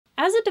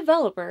As a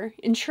developer,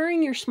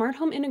 ensuring your smart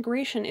home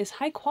integration is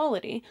high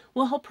quality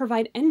will help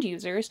provide end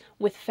users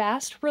with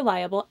fast,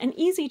 reliable, and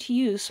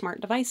easy-to-use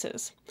smart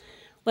devices.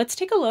 Let's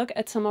take a look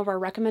at some of our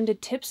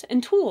recommended tips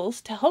and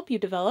tools to help you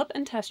develop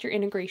and test your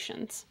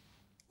integrations.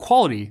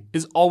 Quality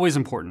is always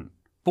important,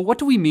 but what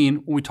do we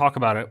mean when we talk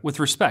about it with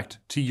respect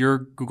to your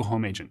Google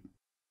Home agent?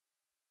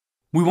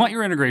 We want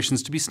your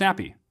integrations to be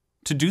snappy,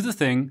 to do the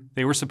thing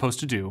they were supposed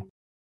to do,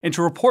 and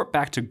to report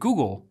back to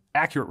Google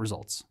accurate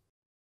results.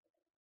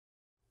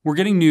 We're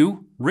getting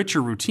new,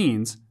 richer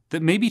routines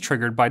that may be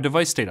triggered by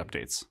device state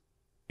updates.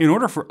 In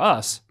order for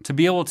us to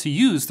be able to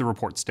use the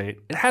report state,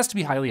 it has to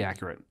be highly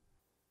accurate.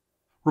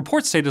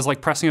 Report state is like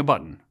pressing a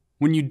button.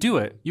 When you do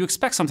it, you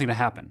expect something to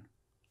happen.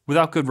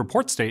 Without good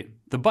report state,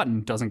 the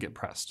button doesn't get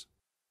pressed.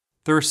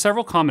 There are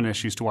several common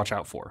issues to watch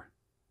out for.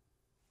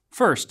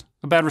 First,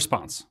 a bad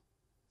response.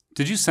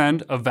 Did you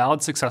send a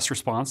valid success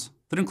response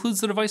that includes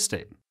the device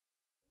state?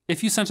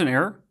 If you sent an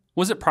error,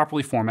 was it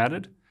properly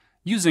formatted,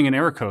 using an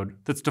error code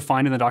that's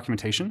defined in the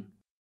documentation?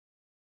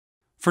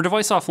 For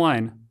device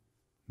offline,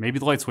 maybe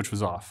the light switch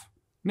was off.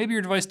 Maybe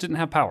your device didn't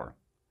have power.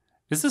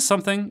 Is this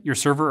something your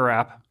server or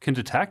app can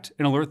detect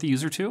and alert the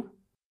user to?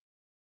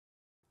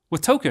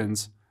 With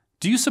tokens,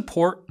 do you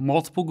support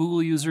multiple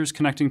Google users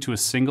connecting to a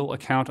single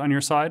account on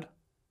your side?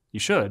 You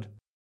should.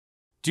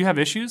 Do you have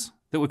issues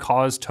that would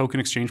cause token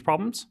exchange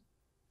problems?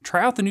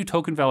 Try out the new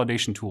token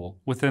validation tool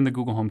within the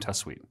Google Home Test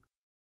Suite.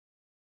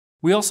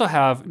 We also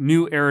have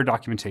new error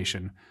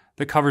documentation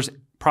that covers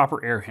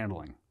proper error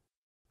handling.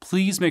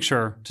 Please make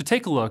sure to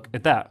take a look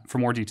at that for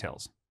more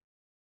details.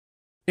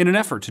 In an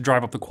effort to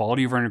drive up the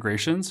quality of our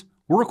integrations,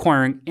 we're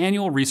requiring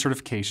annual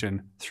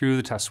recertification through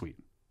the Test Suite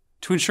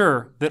to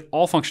ensure that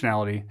all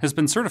functionality has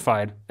been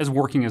certified as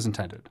working as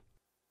intended.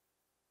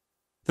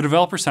 The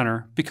Developer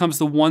Center becomes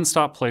the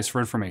one-stop place for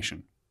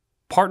information.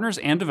 Partners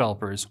and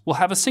developers will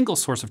have a single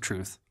source of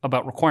truth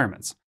about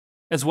requirements,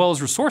 as well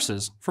as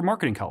resources for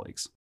marketing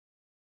colleagues.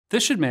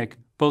 This should make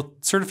both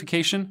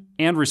certification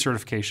and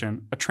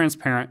recertification a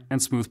transparent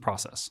and smooth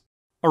process.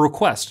 A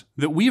request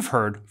that we've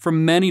heard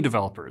from many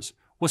developers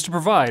was to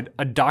provide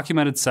a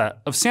documented set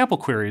of sample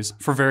queries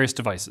for various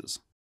devices.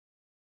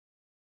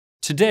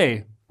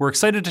 Today, we're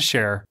excited to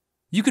share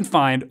you can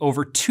find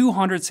over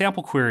 200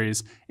 sample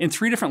queries in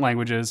 3 different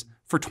languages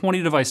for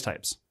 20 device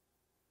types.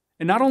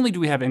 And not only do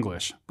we have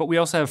English, but we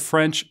also have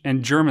French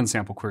and German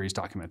sample queries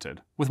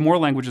documented, with more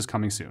languages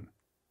coming soon.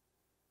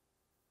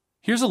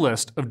 Here's a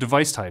list of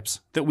device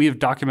types that we have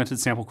documented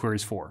sample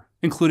queries for,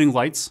 including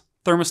lights,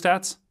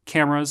 thermostats,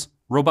 cameras,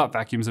 robot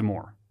vacuums, and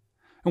more.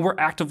 And we're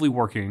actively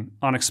working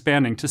on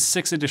expanding to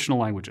 6 additional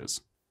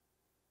languages.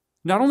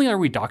 Not only are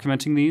we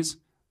documenting these,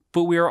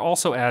 but we are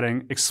also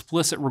adding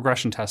explicit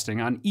regression testing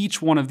on each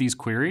one of these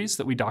queries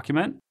that we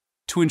document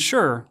to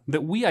ensure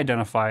that we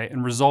identify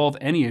and resolve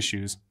any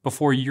issues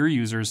before your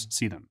users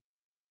see them.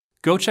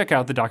 Go check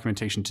out the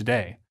documentation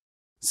today.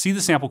 See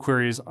the sample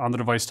queries on the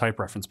device type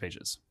reference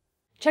pages.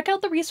 Check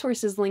out the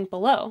resources link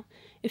below.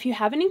 If you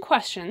have any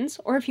questions,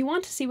 or if you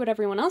want to see what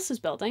everyone else is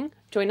building,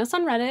 join us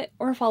on Reddit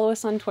or follow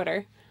us on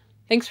Twitter.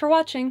 Thanks for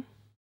watching!